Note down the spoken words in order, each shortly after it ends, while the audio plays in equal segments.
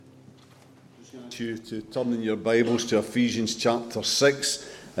You to turn in your Bibles to Ephesians chapter 6.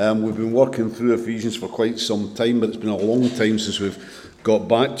 We've been working through Ephesians for quite some time, but it's been a long time since we've got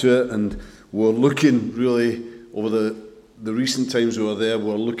back to it, and we're looking really over the recent times we were there,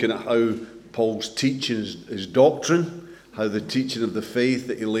 we're looking at how Paul's teaching his doctrine, how the teaching of the faith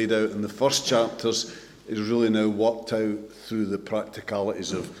that he laid out in the first chapters is really now worked out through the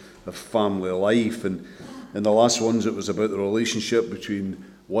practicalities of family life. And in the last ones it was about the relationship between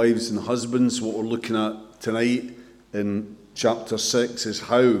wives and husbands. What we're looking at tonight in chapter 6 is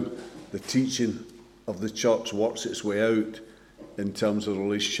how the teaching of the church works its way out in terms of the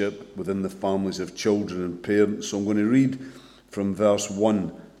relationship within the families of children and parents. So I'm going to read from verse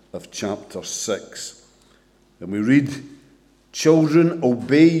 1 of chapter 6. And we read, "Children,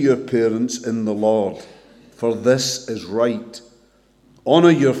 obey your parents in the Lord, for this is right.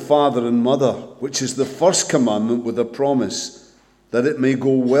 Honour your father and mother, which is the first commandment with a promise, that it may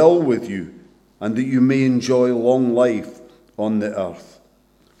go well with you, and that you may enjoy long life on the earth.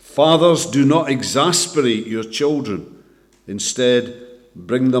 Fathers, do not exasperate your children. Instead,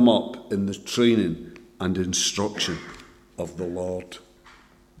 bring them up in the training and instruction of the Lord."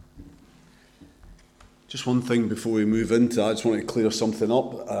 Just one thing before we move into that, I just want to clear something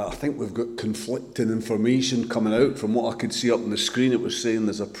up. I think we've got conflicting information coming out. From what I could see up on the screen, it was saying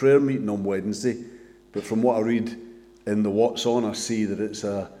there's a prayer meeting on Wednesday, but from what I read in the What's On, I see that it's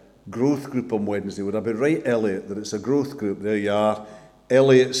a growth group on Wednesday. Would I be right, Elliot, that it's a growth group? There you are.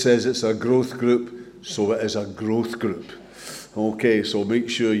 Elliot says it's a growth group, so it is a growth group. Okay, so make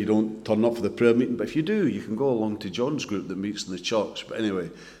sure you don't turn up for the prayer meeting, but if you do, you can go along to John's group that meets in the church. But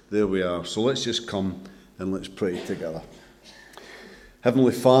anyway, there we are. So let's just come and let's pray together.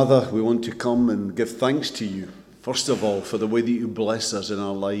 Heavenly Father, we want to come and give thanks to you, first of all, for the way that you bless us in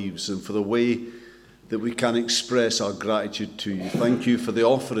our lives and for the way that we can express our gratitude to you. Thank you for the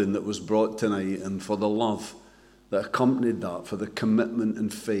offering that was brought tonight and for the love that accompanied that, for the commitment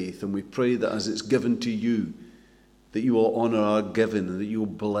and faith. And we pray that as it's given to you, that you will honour our giving and that you will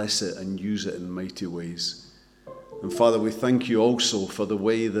bless it and use it in mighty ways. And Father, we thank you also for the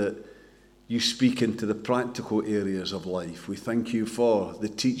way that you speak into the practical areas of life. We thank you for the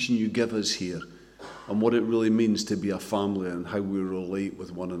teaching you give us here and what it really means to be a family and how we relate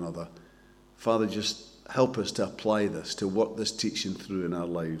with one another. Father, just help us to apply this, to work this teaching through in our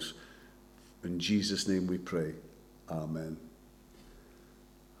lives. In Jesus' name we pray. Amen.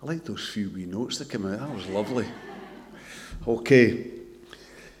 I like those few wee notes that came out. That was lovely. Okay.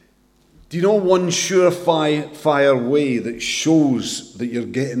 Do you know one surefire way that shows that you're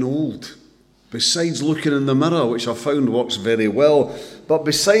getting old? Besides looking in the mirror, which I found works very well. But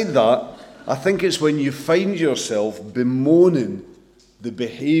beside that, I think it's when you find yourself bemoaning the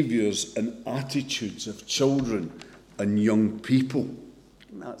behaviours and attitudes of children and young people.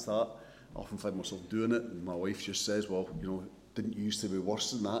 And that's that. I often find myself doing it, and my wife just says, well, didn't you used to be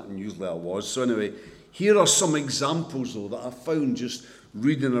worse than that? And usually I was. So anyway, here are some examples, though, that I found just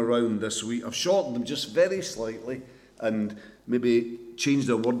reading around this week. I've shortened them just very slightly and maybe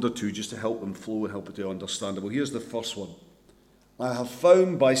changed a word or two just to help them flow and help it to be understandable. Here's the first one. "I have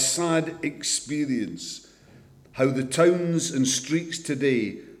found by sad experience how the towns and streets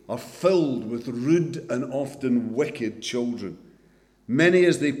today are filled with rude and often wicked children. Many,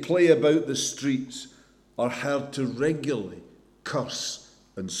 as they play about the streets, are heard to regularly curse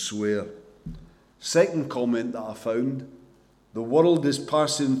and swear." Second comment that I found: "The world is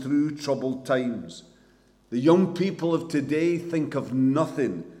passing through troubled times. The young people of today think of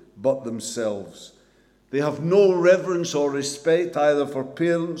nothing but themselves. They have no reverence or respect either for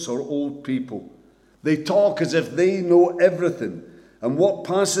parents or old people. They talk as if they know everything, and what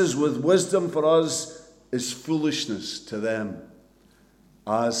passes with wisdom for us is foolishness to them.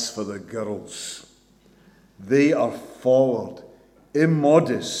 As for the girls, they are forward,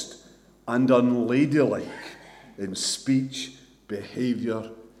 immodest, and unladylike in speech,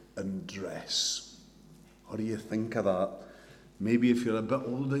 behaviour, and dress." What do you think of that? Maybe if you're a bit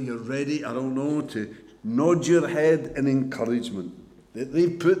older, you're ready, I don't know, to nod your head in encouragement. That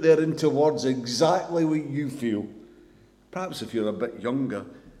they've put there into words exactly what you feel. Perhaps if you're a bit younger,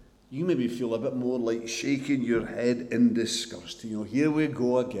 you maybe feel a bit more like shaking your head in disgust. Here we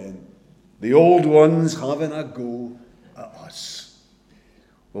go again. The old ones having a go at us.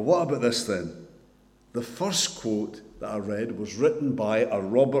 Well, what about this then? The first quote that I read was written by a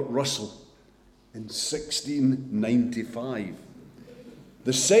Robert Russell in 1695.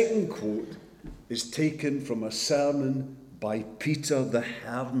 The second quote is taken from a sermon by Peter the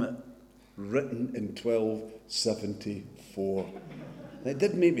Hermit, written in 1274. And it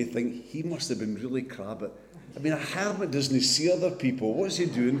did make me think he must have been really crab at I mean, a hermit doesn't see other people. What's he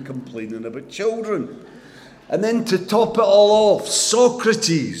doing complaining about children? And then to top it all off,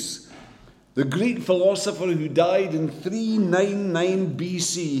 Socrates, the Greek philosopher who died in 399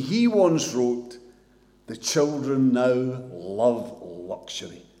 BC, he once wrote, "The children now love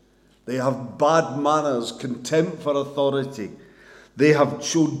luxury. They have bad manners, contempt for authority. They have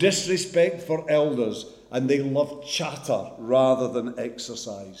shown disrespect for elders, and they love chatter rather than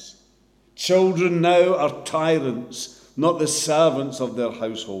exercise. Children now are tyrants, not the servants of their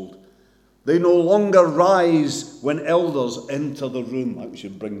household. They no longer rise when elders enter the room." I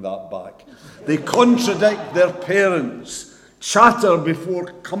should bring that back. "They contradict their parents, chatter before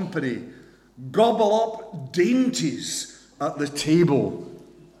company, gobble up dainties at the table,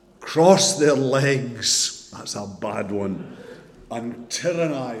 cross their legs," that's a bad one, "and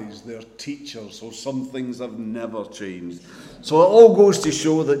tyrannize their teachers." So some things have never changed. So it all goes to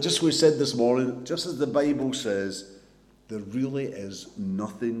show that, just as we said this morning, just as the Bible says, there really is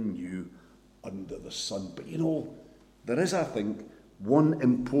nothing new under the sun. But there is, I think, one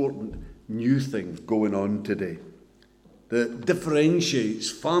important new thing going on today that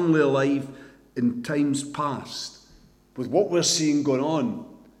differentiates family life in times past with what we're seeing going on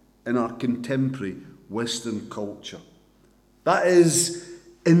in our contemporary Western culture. That is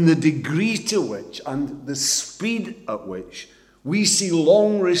in the degree to which and the speed at which we see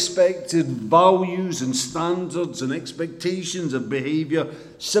long respected values and standards and expectations of behaviour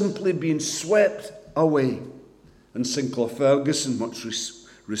simply being swept away. And Sinclair Ferguson, much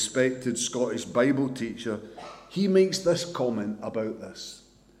respected Scottish Bible teacher, he makes this comment about this.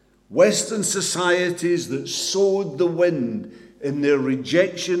 "Western societies that sowed the wind in their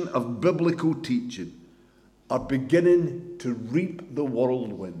rejection of biblical teaching are beginning to reap the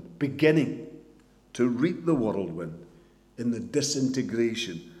whirlwind in the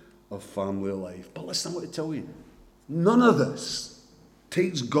disintegration of family life." But listen, I want to tell you, none of this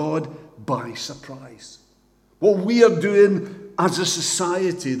takes God by surprise. What we are doing as a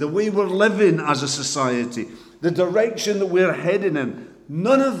society, the way we're living as a society, the direction that we're heading in,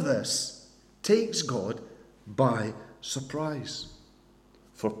 none of this takes God by surprise.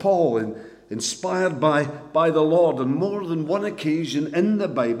 For Paul, inspired by the Lord on more than one occasion in the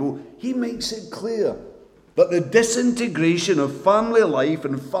Bible, he makes it clear that the disintegration of family life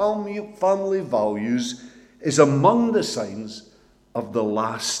and family values is among the signs of the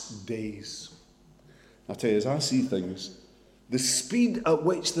last days. I tell you, as I see things, the speed at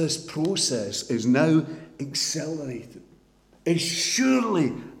which this process is now accelerated is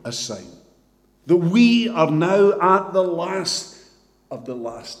surely a sign that we are now at the last of the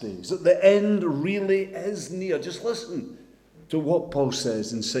last days, that the end really is near. Just listen to what Paul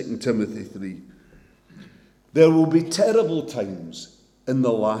says in 2 Timothy 3. "There will be terrible times in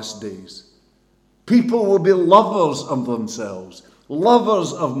the last days. People will be lovers of themselves,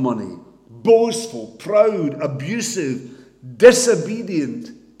 lovers of money, boastful, proud, abusive,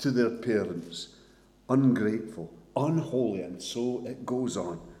 disobedient to their parents, ungrateful, unholy," and so it goes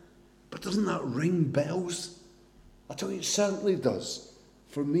on. But doesn't that ring bells? I tell you, it certainly does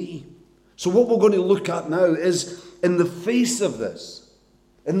for me. So what we're going to look at now is, in the face of this,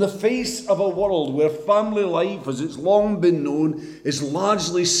 in the face of a world where family life, as it's long been known, is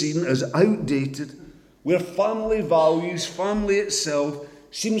largely seen as outdated, where family values, family itself,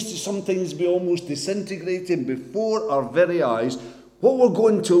 seems to sometimes be almost disintegrating before our very eyes, what we're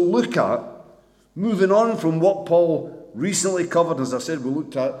going to look at, moving on from what Paul recently covered, as I said, we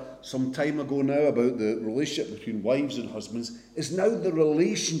looked at some time ago now about the relationship between wives and husbands, is now the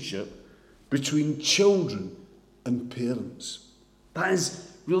relationship between children and parents. That is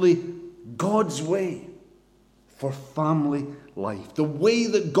really God's way for family life. The way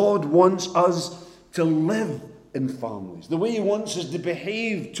that God wants us to live in families. The way He wants us to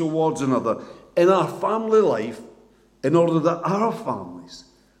behave towards another in our family life, in order that our families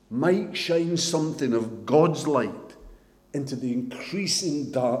might shine something of God's light into the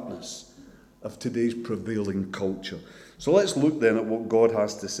increasing darkness of today's prevailing culture. So let's look then at what God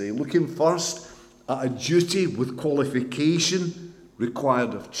has to say. Looking first at a duty with qualification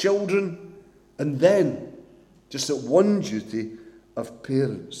required of children, and then just at one duty of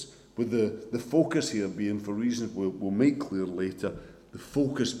parents, with the focus here being, for reasons we'll make clear later, the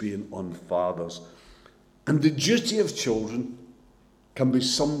focus being on fathers. And the duty of children can be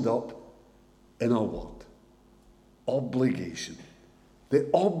summed up in a word: obligation. The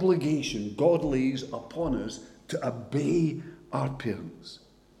obligation God lays upon us to obey our parents.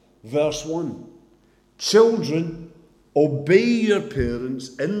 Verse 1, children, obey your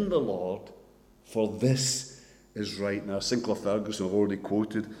parents in the Lord, for this is right. Now, Sinclair Ferguson, I've already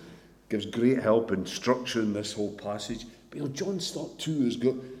quoted, gives great help in structuring this whole passage. But John Stott too has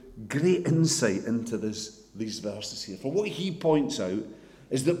got great insight into these verses here. For what he points out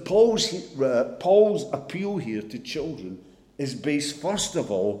is that Paul's appeal here to children is based first of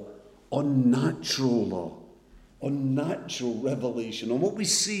all on natural law, on natural revelation, on what we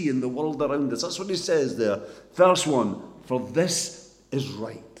see in the world around us. That's what he says there. Verse 1, for this is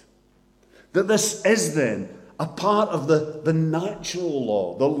right. That this is then a part of the natural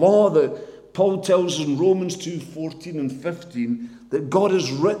law, the law that Paul tells us in Romans 2:14 and 15, that God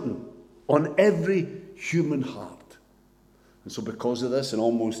has written on every human heart. And so because of this, in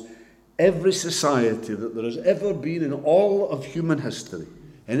almost every society that there has ever been in all of human history,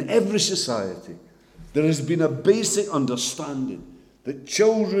 in every society, there has been a basic understanding that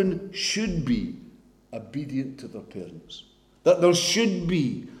children should be obedient to their parents, that there should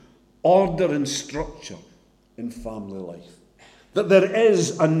be order and structure in family life, that there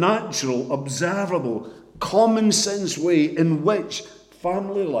is a natural, observable, common sense way in which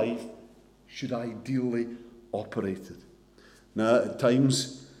family life should ideally operate. Now, at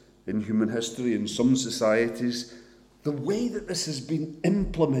times in human history, in some societies, the way that this has been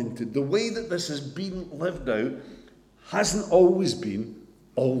implemented, the way that this has been lived out, hasn't always been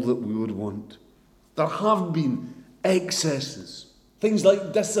all that we would want. There have been excesses. Things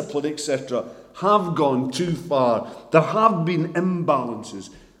like discipline, etc., have gone too far. There have been imbalances.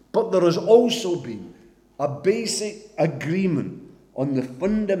 But there has also been a basic agreement on the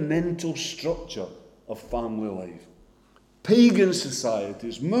fundamental structure of family life. Pagan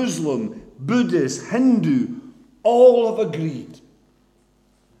societies, Muslim, Buddhist, Hindu, all have agreed.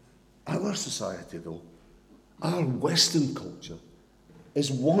 Our society, though, our Western culture,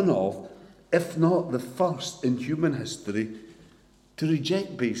 is one of, if not the first in human history, to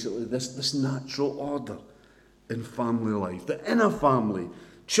reject basically this natural order in family life. That in a family,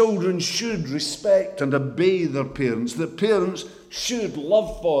 children should respect and obey their parents. That parents should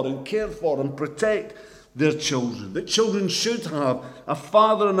love for and care for and protect their children. That children should have a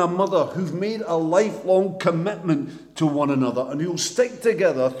father and a mother who've made a lifelong commitment to one another and who will stick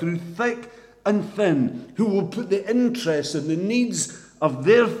together through thick and thin, who will put the interests and the needs of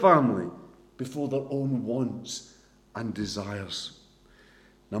their family before their own wants and desires.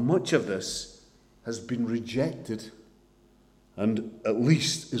 Now, much of this has been rejected and at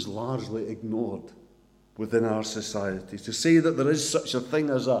least is largely ignored within our society. To say that there is such a thing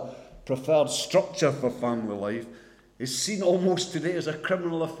as a preferred structure for family life is seen almost today as a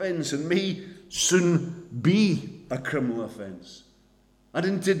criminal offence and may soon be a criminal offence. And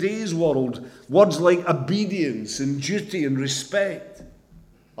in today's world, words like obedience and duty and respect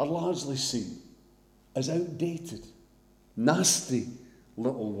are largely seen as outdated, nasty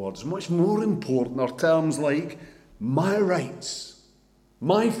little words. Much more important are terms like my rights,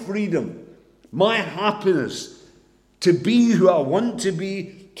 my freedom, my happiness, to be who I want to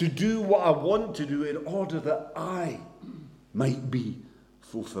be, to do what I want to do in order that I might be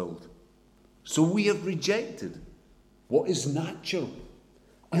fulfilled. So we have rejected what is natural,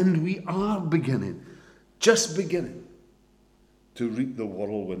 and we are just beginning to reap the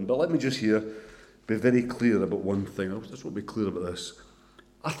whirlwind. But let me just here be very clear about one thing. I just want to be clear about this.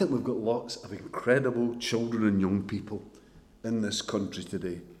 I think we've got lots of incredible children and young people in this country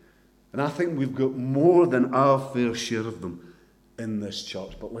today. And I think we've got more than our fair share of them in this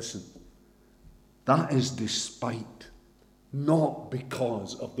church. But listen, that is despite, not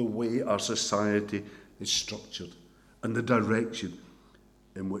because of the way our society is structured and the direction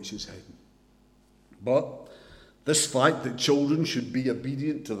in which it's heading. But this fact that children should be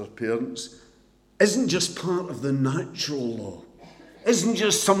obedient to their parents isn't just part of the natural law. Isn't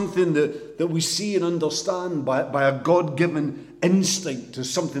just something that we see and understand by a God-given instinct as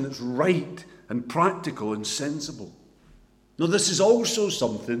something that's right and practical and sensible. No, this is also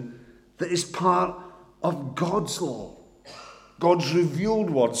something that is part of God's law. God's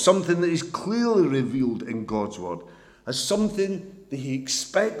revealed word, something that is clearly revealed in God's word, as something that he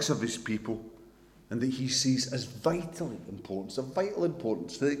expects of his people and that he sees as vitally important, of vital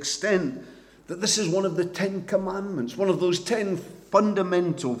importance, to the extent that this is one of the 10 commandments, one of those 10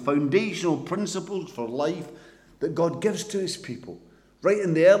 fundamental, foundational principles for life that God gives to his people, right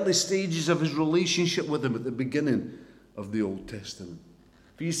in the early stages of his relationship with them at the beginning of the Old Testament.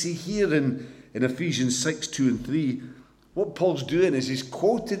 But you see here in Ephesians 6, 2 and 3, what Paul's doing is he's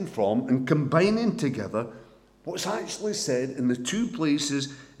quoting from and combining together what's actually said in the two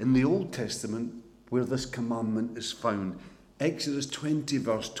places in the Old Testament where this commandment is found. Exodus 20,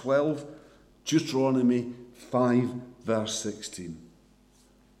 verse 12, Deuteronomy 5, verse 16.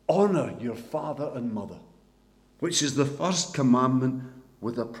 Honour your father and mother, which is the first commandment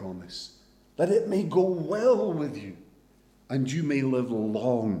with a promise, that it may go well with you, and you may live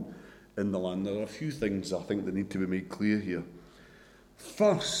long in the land. There are a few things I think that need to be made clear here.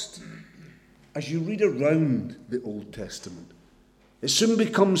 First, as you read around the Old Testament, it soon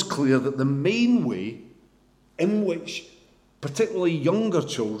becomes clear that the main way in which particularly younger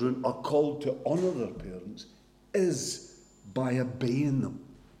children are called to honour their parents is by obeying them.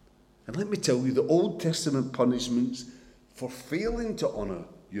 And let me tell you, the Old Testament punishments for failing to honour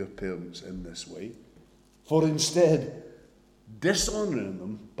your parents in this way, for instead dishonouring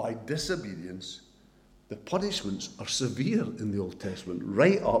them by disobedience, the punishments are severe in the Old Testament,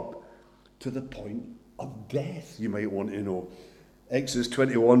 right up to the point of death, you might want to know. Exodus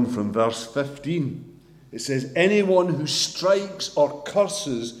 21 from verse 15. It says, anyone who strikes or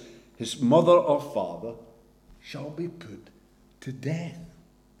curses his mother or father shall be put to death.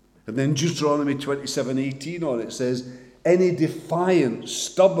 And then Deuteronomy 27:18 on it says, any defiant,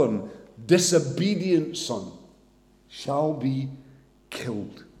 stubborn, disobedient son shall be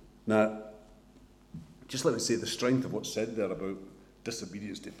killed. Now, just let me say the strength of what's said there about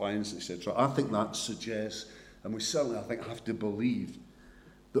disobedience, defiance, etc. I think that suggests, and we certainly, I think, have to believe,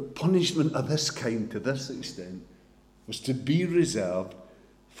 that punishment of this kind, to this extent, was to be reserved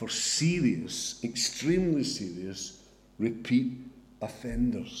for serious, extremely serious, repeat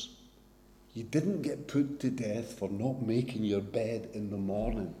offenders. You didn't get put to death for not making your bed in the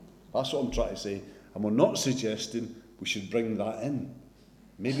morning. That's what I'm trying to say. And we're not suggesting we should bring that in.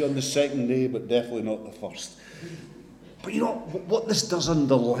 Maybe on the second day, but definitely not the first. But you know, what this does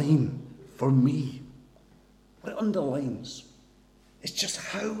underline for me, what it underlines, is just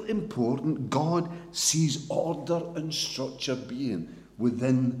how important God sees order and structure being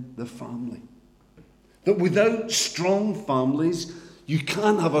within the family. That without strong families, you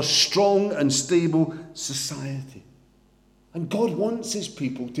can't have a strong and stable society. And God wants his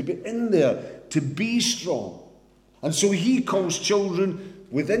people to be in there, to be strong. And so he calls children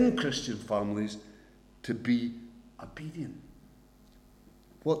within Christian families to be obedient.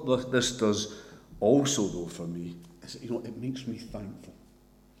 What this does also, though, for me, is, it makes me thankful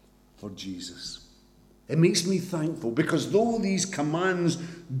for Jesus. It makes me thankful because though these commands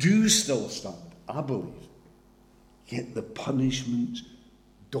do still stand, I believe, yet the punishments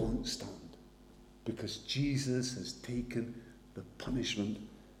don't stand because Jesus has taken the punishment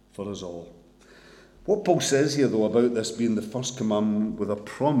for us all. What Paul says here, though, about this being the first commandment with a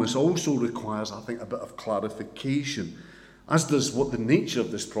promise also requires, I think, a bit of clarification, as does what the nature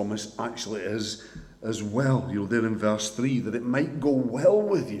of this promise actually is as well. There in verse 3, that it might go well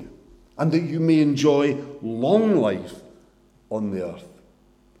with you and that you may enjoy long life on the earth.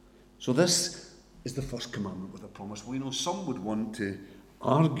 So this is the first commandment with a promise. Well, some would want to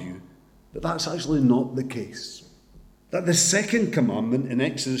argue that that's actually not the case. That the second commandment in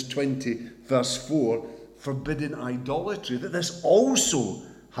Exodus 20, verse 4, forbidding idolatry, that this also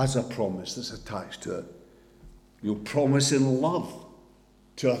has a promise that's attached to it. You'll promise in love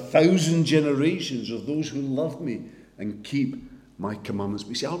to 1,000 generations of those who love me and keep my commandments. But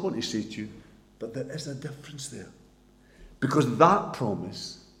you see, I want to say to you that there is a difference there. Because that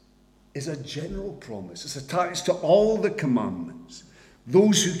promise is a general promise. It's attached to all the commandments.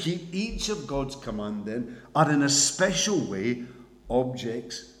 Those who keep each of God's command then are in a special way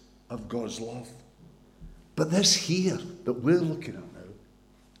objects of God's love. But this here that we're looking at now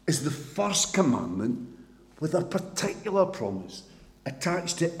is the first commandment with a particular promise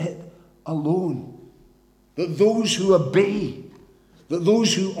attached to it alone. That those who obey, that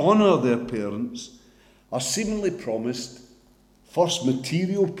those who honour their parents are seemingly promised first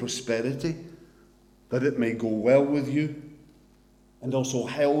material prosperity, that it may go well with you, and also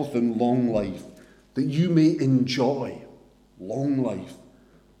health and long life, that you may enjoy long life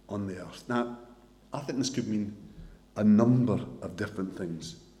on the earth. Now, I think this could mean a number of different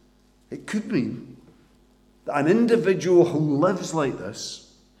things. It could mean that an individual who lives like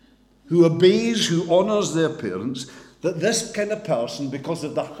this, who obeys, who honours their parents, that this kind of person, because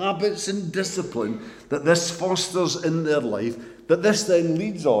of the habits and discipline that this fosters in their life, that this then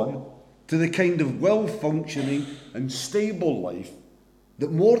leads on to the kind of well-functioning and stable life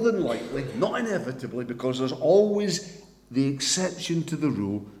that more than likely, not inevitably, because there's always the exception to the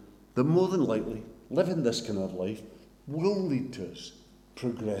rule, that more than likely living this kind of life will lead to us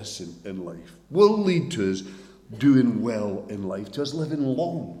progressing in life, will lead to us doing well in life, to us living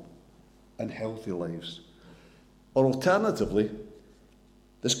long and healthy lives. Or alternatively,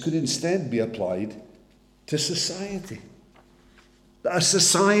 this could instead be applied to society. A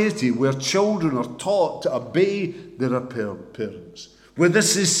society where children are taught to obey their parents, where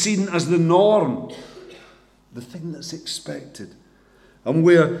this is seen as the norm, the thing that's expected, and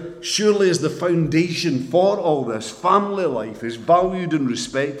where surely as the foundation for all this, family life is valued and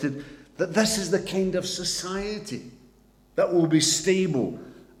respected, that this is the kind of society that will be stable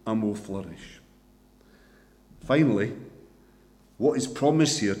and will flourish. Finally, what is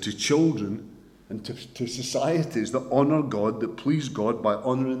promised here to children and to societies that honour God, that please God by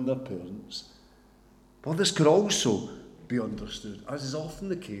honouring their parents, well, this could also be understood, as is often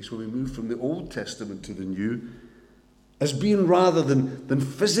the case when we move from the Old Testament to the New, as being rather than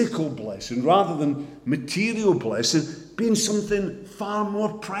physical blessing, rather than material blessing, being something far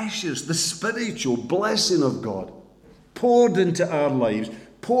more precious, the spiritual blessing of God, poured into our lives,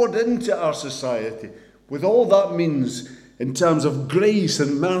 poured into our society, with all that means in terms of grace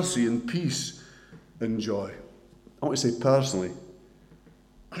and mercy and peace and joy. I want to say personally,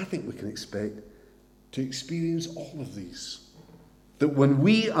 I think we can expect to experience all of these. That when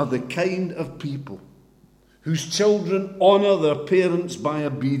we are the kind of people whose children honour their parents by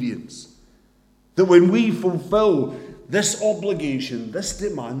obedience, that when we fulfil this obligation, this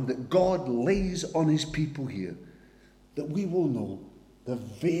demand that God lays on his people here, that we will know the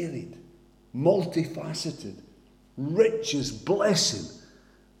varied, multifaceted, richest blessing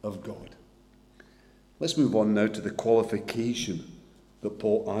of God. Let's move on now to the qualification that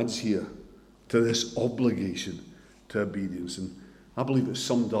Paul adds here to this obligation to obedience. And I believe it's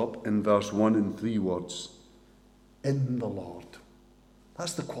summed up in verse 1 in 3 words. In the Lord.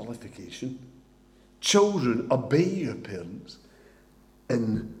 That's the qualification. Children, obey your parents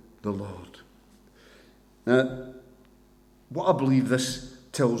in the Lord. Now, what I believe this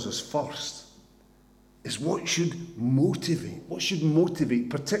tells us first is what should motivate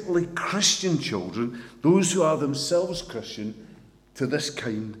particularly Christian children, those who are themselves Christian, to this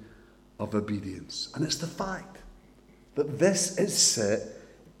kind of obedience. And it's the fact that this is set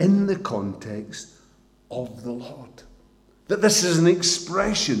in the context of the Lord. That this is an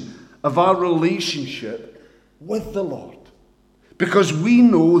expression of our relationship with the Lord. Because we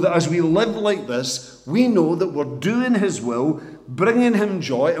know that as we live like this, we know that we're doing his will, bringing him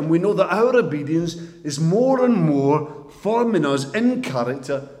joy, and we know that our obedience is more and more forming us in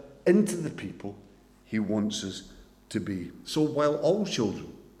character into the people he wants us to be. So while all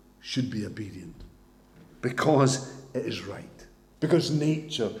children should be obedient, because it is right, because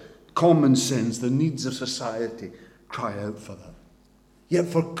nature, common sense, the needs of society cry out for that. Yet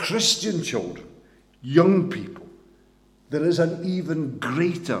for Christian children, young people, there is an even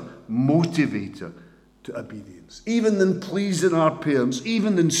greater motivator to obedience, even than pleasing our parents,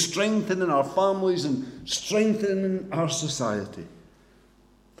 even than strengthening our families and strengthening our society.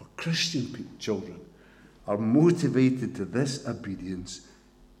 For Christian children are motivated to this obedience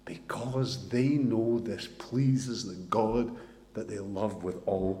because they know this pleases the God that they love with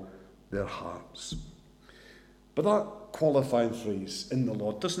all their hearts. But that qualifying phrase, in the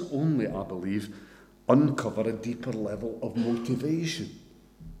Lord, doesn't only, I believe, uncover a deeper level of motivation.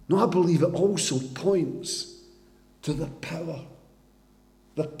 No, I believe it also points to the power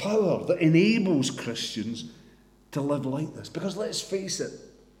that enables Christians to live like this. Because let's face it,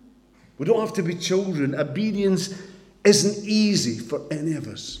 we don't have to be children. Obedience isn't easy for any of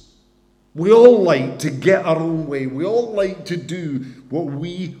us. We all like to get our own way. We all like to do what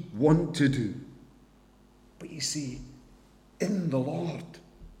we want to do. But you see, in the Lord,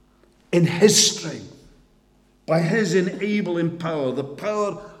 in his strength, by his enabling power, the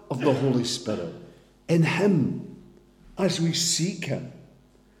power of the Holy Spirit, in him, as we seek him,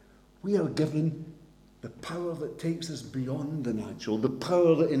 we are given the power that takes us beyond the natural, the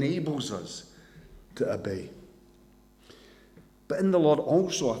power that enables us to obey. But in the Lord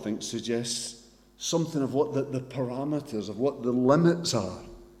also, I think, suggests something of what the parameters, of what the limits are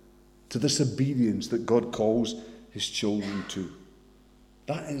to this obedience that God calls his children to.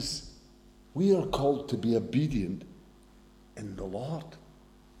 That is, we are called to be obedient in the Lord.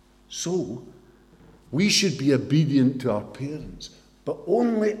 So, we should be obedient to our parents, but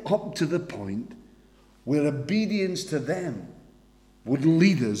only up to the point where obedience to them would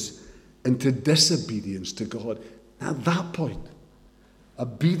lead us into disobedience to God. Now, at that point,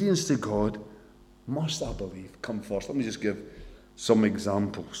 obedience to God must, I believe, come first. Let me just give some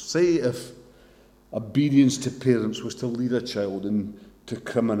examples. Say if obedience to parents was to lead a child into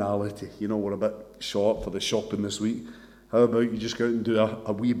criminality. You know, we're a bit short for the shopping this week. How about you just go out and do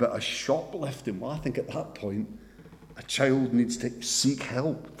a wee bit of shoplifting? Well, I think at that point, a child needs to seek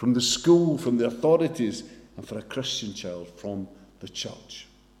help from the school, from the authorities, and for a Christian child, from the church.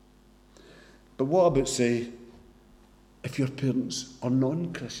 But what about, say, if your parents are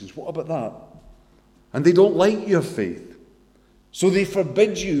non-Christians? What about that? And they don't like your faith, so they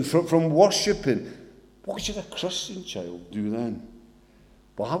forbid you from worshipping. What should a Christian child do then?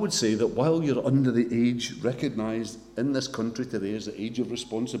 Well, I would say that while you're under the age recognised in this country today as the age of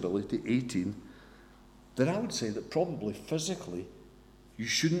responsibility, 18, then I would say that probably physically you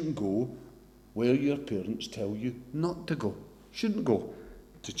shouldn't go where your parents tell you not to go. Shouldn't go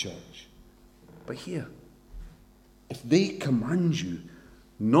to church. But here, if they command you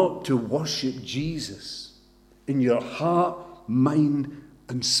not to worship Jesus in your heart, mind,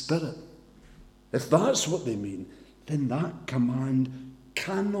 and spirit, if that's what they mean, then that command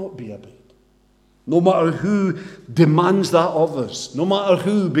cannot be obeyed. No matter who demands that of us, no matter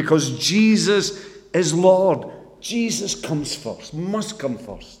who, because Jesus is Lord. Jesus comes first, must come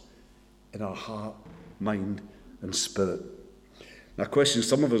first in our heart, mind, and spirit. Now, a question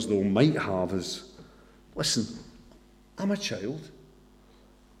some of us, though, might have is, listen, I'm a child.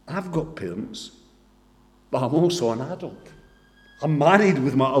 I've got parents, but I'm also an adult. I'm married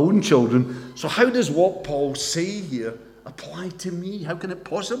with my own children. So how does what Paul say here apply to me? How can it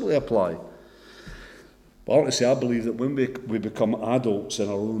possibly apply? Well, I want to say I believe that when we become adults in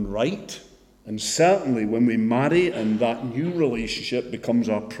our own right, and certainly when we marry and that new relationship becomes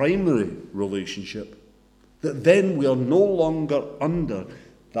our primary relationship, that then we are no longer under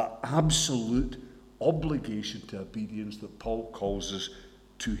that absolute obligation to obedience that Paul calls us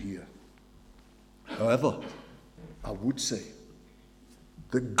to here. However, I would say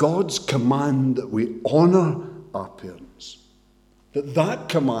that God's command that we honour our parents, that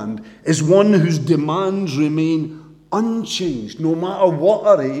command is one whose demands remain unchanged, no matter what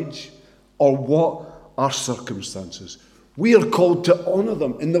our age or what our circumstances. We are called to honour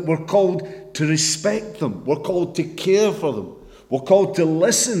them in that we're called to respect them. We're called to care for them. We're called to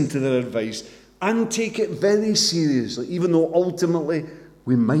listen to their advice and take it very seriously, even though ultimately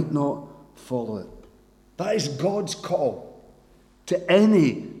we might not follow it. That is God's call to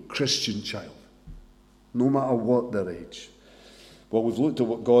any Christian child, no matter what their age. Well, we've looked at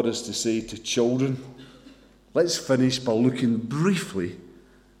what God has to say to children. Let's finish by looking briefly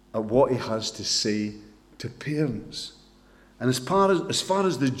at what he has to say to parents. And as far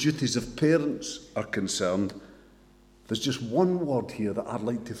as the duties of parents are concerned, there's just one word here that I'd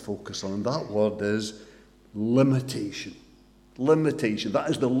like to focus on, and that word is limitation. Limitation. That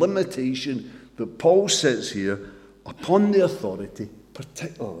is the limitation that Paul sets here upon the authority,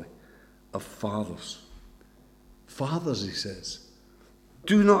 particularly of fathers. Fathers, he says,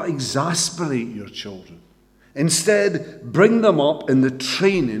 do not exasperate your children. Instead, bring them up in the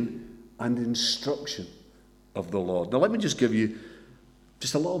training and instruction of the Lord. Now, let me just give you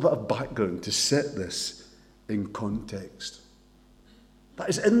just a little bit of background to set this in context. That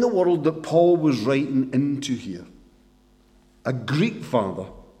is, in the world that Paul was writing into here, a Greek father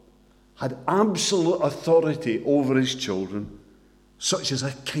had absolute authority over his children, such as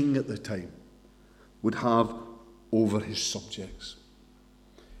a king at the time would have over his subjects.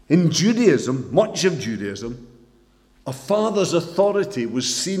 In Judaism, much of Judaism, a father's authority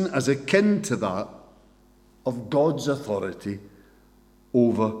was seen as akin to that of God's authority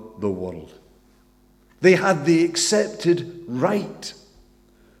over the world. They had the accepted right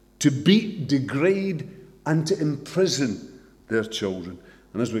to beat, degrade, and to imprison their children.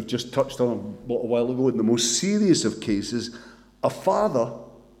 And as we've just touched on a little while ago, in the most serious of cases, a father,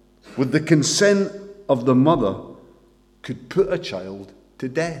 with the consent of the mother, could put a child to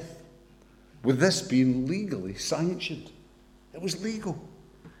death, with this being legally sanctioned. It was legal.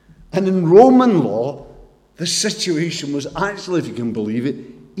 And in Roman law, the situation was actually, if you can believe it,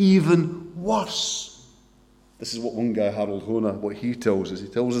 even worse. This is what one guy, Harold Hona, what he tells us. He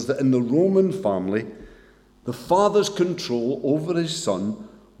tells us that in the Roman family, the father's control over his son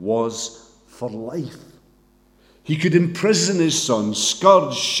was for life. He could imprison his son,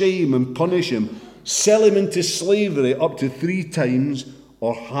 scourge, shame, and punish him, sell him into slavery up to 3 times,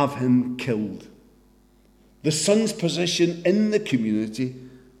 or have him killed. The son's position in the community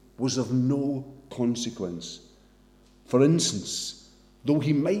was of no consequence. For instance, though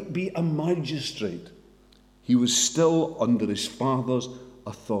he might be a magistrate, he was still under his father's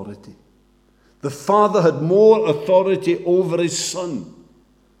authority. The father had more authority over his son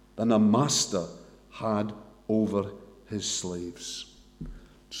than a master had over his slaves.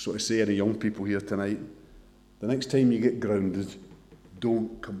 Just want to say to any young people here tonight, the next time you get grounded,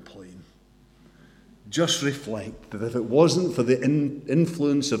 don't complain. Just reflect that if it wasn't for the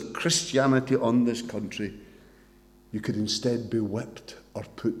influence of Christianity on this country, you could instead be whipped or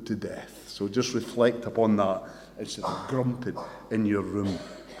put to death. So just reflect upon that instead of grumping in your room.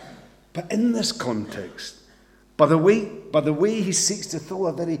 But in this context, by the way he seeks to throw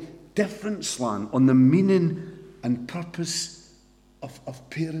a very different slant on the meaning and purpose of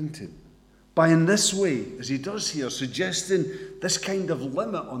parenting, by in this way, as he does here, suggesting this kind of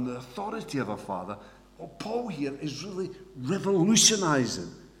limit on the authority of a father, what Paul here is really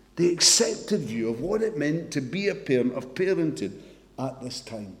revolutionising the accepted view of what it meant to be a parent, of parenting at this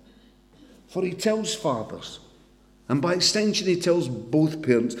time. For he tells fathers, and by extension he tells both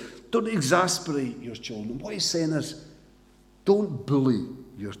parents, don't exasperate your children. What he's saying is, don't bully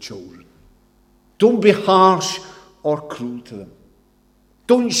your children. Don't be harsh or cruel to them.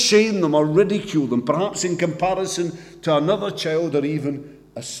 Don't shame them or ridicule them, perhaps in comparison to another child or even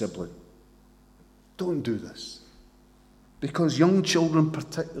a sibling. Don't do this. Because young children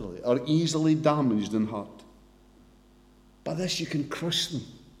particularly are easily damaged and hurt. By this you can crush them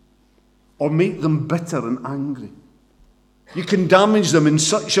or make them bitter and angry. You can damage them in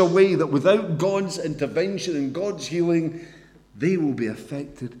such a way that without God's intervention and God's healing, they will be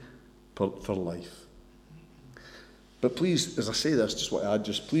affected for life. But please, as I say this, just what I add,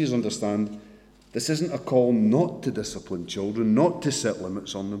 just please understand, this isn't a call not to discipline children, not to set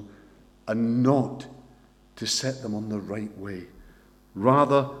limits on them, and not to set them on the right way.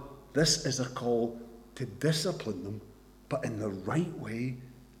 Rather, this is a call to discipline them, but in the right way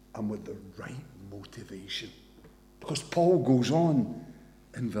and with the right motivation. Because Paul goes on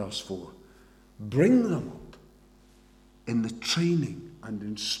in verse 4, bring them up in the training and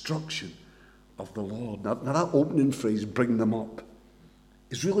instruction of the Lord. Now that opening phrase, bring them up,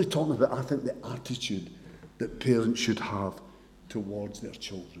 is really talking about, I think, the attitude that parents should have towards their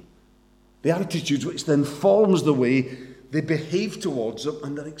children. The attitude which then forms the way they behave towards them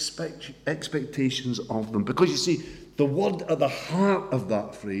and their expectations of them. Because you see, the word at the heart of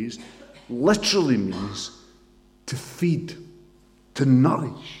that phrase literally means to feed, to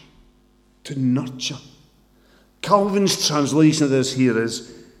nourish, to nurture. Calvin's translation of this here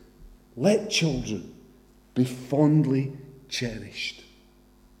is, let children be fondly cherished.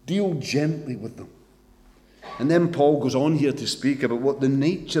 Deal gently with them. And then Paul goes on here to speak about what the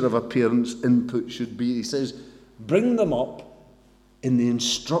nature of a parent's input should be. He says, bring them up in the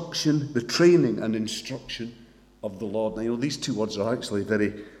instruction, the training and instruction of the Lord. Now, these two words are actually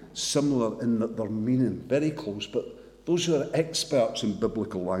very similar in that their meaning, very close, but those who are experts in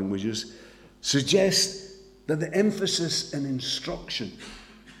biblical languages suggest that the emphasis in instruction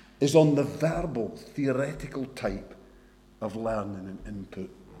is on the verbal, theoretical type of learning and input.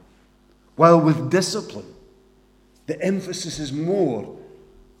 While with discipline, the emphasis is more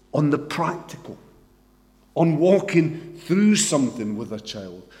on the practical, on walking through something with a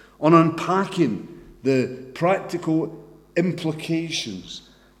child, on unpacking the practical implications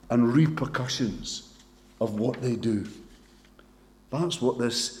and repercussions of what they do. That's what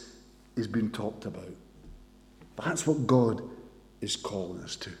this is being talked about. That's what God is calling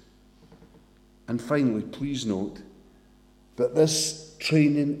us to. And finally, please note that this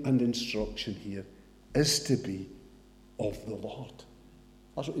training and instruction here is to be of the Lord.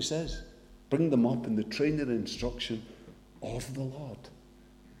 That's what he says. Bring them up in the training and instruction of the Lord.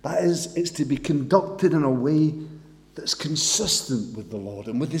 That is, it's to be conducted in a way that's consistent with the Lord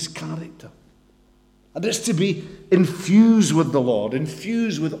and with his character. And it's to be infused with the Lord,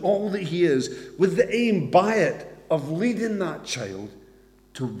 infused with all that he is, with the aim by it of leading that child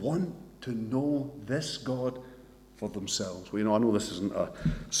to want to know this God for themselves. Well, I know this isn't a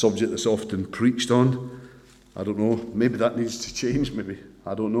subject that's often preached on. I don't know, maybe that needs to change, maybe,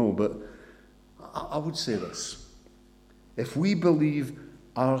 I don't know, but I would say this. If we believe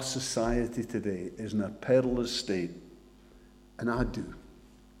our society today is in a perilous state, and I do,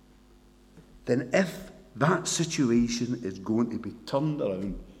 then if that situation is going to be turned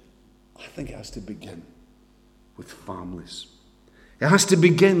around, I think it has to begin with families. It has to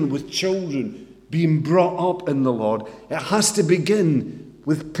begin with children being brought up in the Lord. It has to begin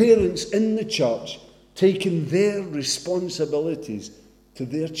with parents in the church taking their responsibilities to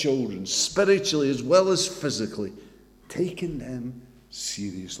their children, spiritually as well as physically, taking them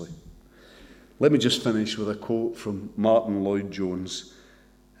seriously. Let me just finish with a quote from Martin Lloyd-Jones.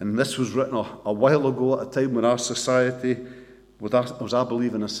 And this was written a while ago at a time when our society was, I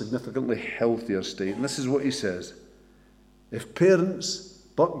believe, in a significantly healthier state. And this is what he says. If parents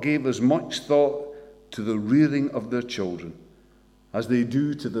but gave as much thought to the rearing of their children as they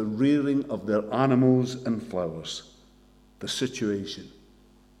do to the rearing of their animals and flowers, the situation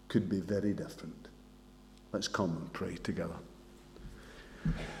could be very different. Let's come and pray together.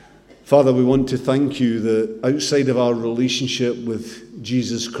 Father, we want to thank you that outside of our relationship with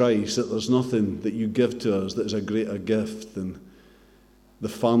Jesus Christ, that there's nothing that you give to us that is a greater gift than the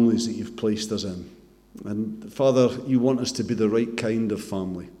families that you've placed us in. And Father, you want us to be the right kind of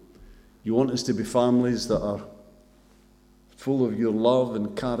family. You want us to be families that are full of your love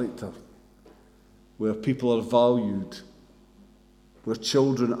and character, where people are valued, where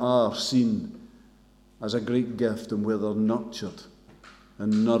children are seen as a great gift, and where they're nurtured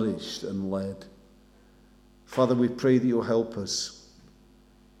and nourished and led. Father, we pray that you'll help us.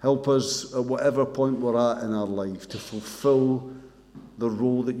 Help us at whatever point we're at in our life to fulfill the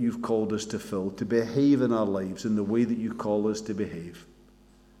role that you've called us to fill, to behave in our lives in the way that you call us to behave.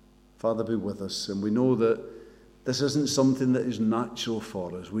 Father, be with us. And we know that this isn't something that is natural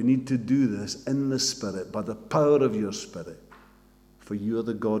for us. We need to do this in the Spirit, by the power of your Spirit. For you are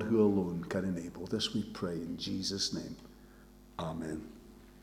the God who alone can enable this, we pray in Jesus' name. Amen.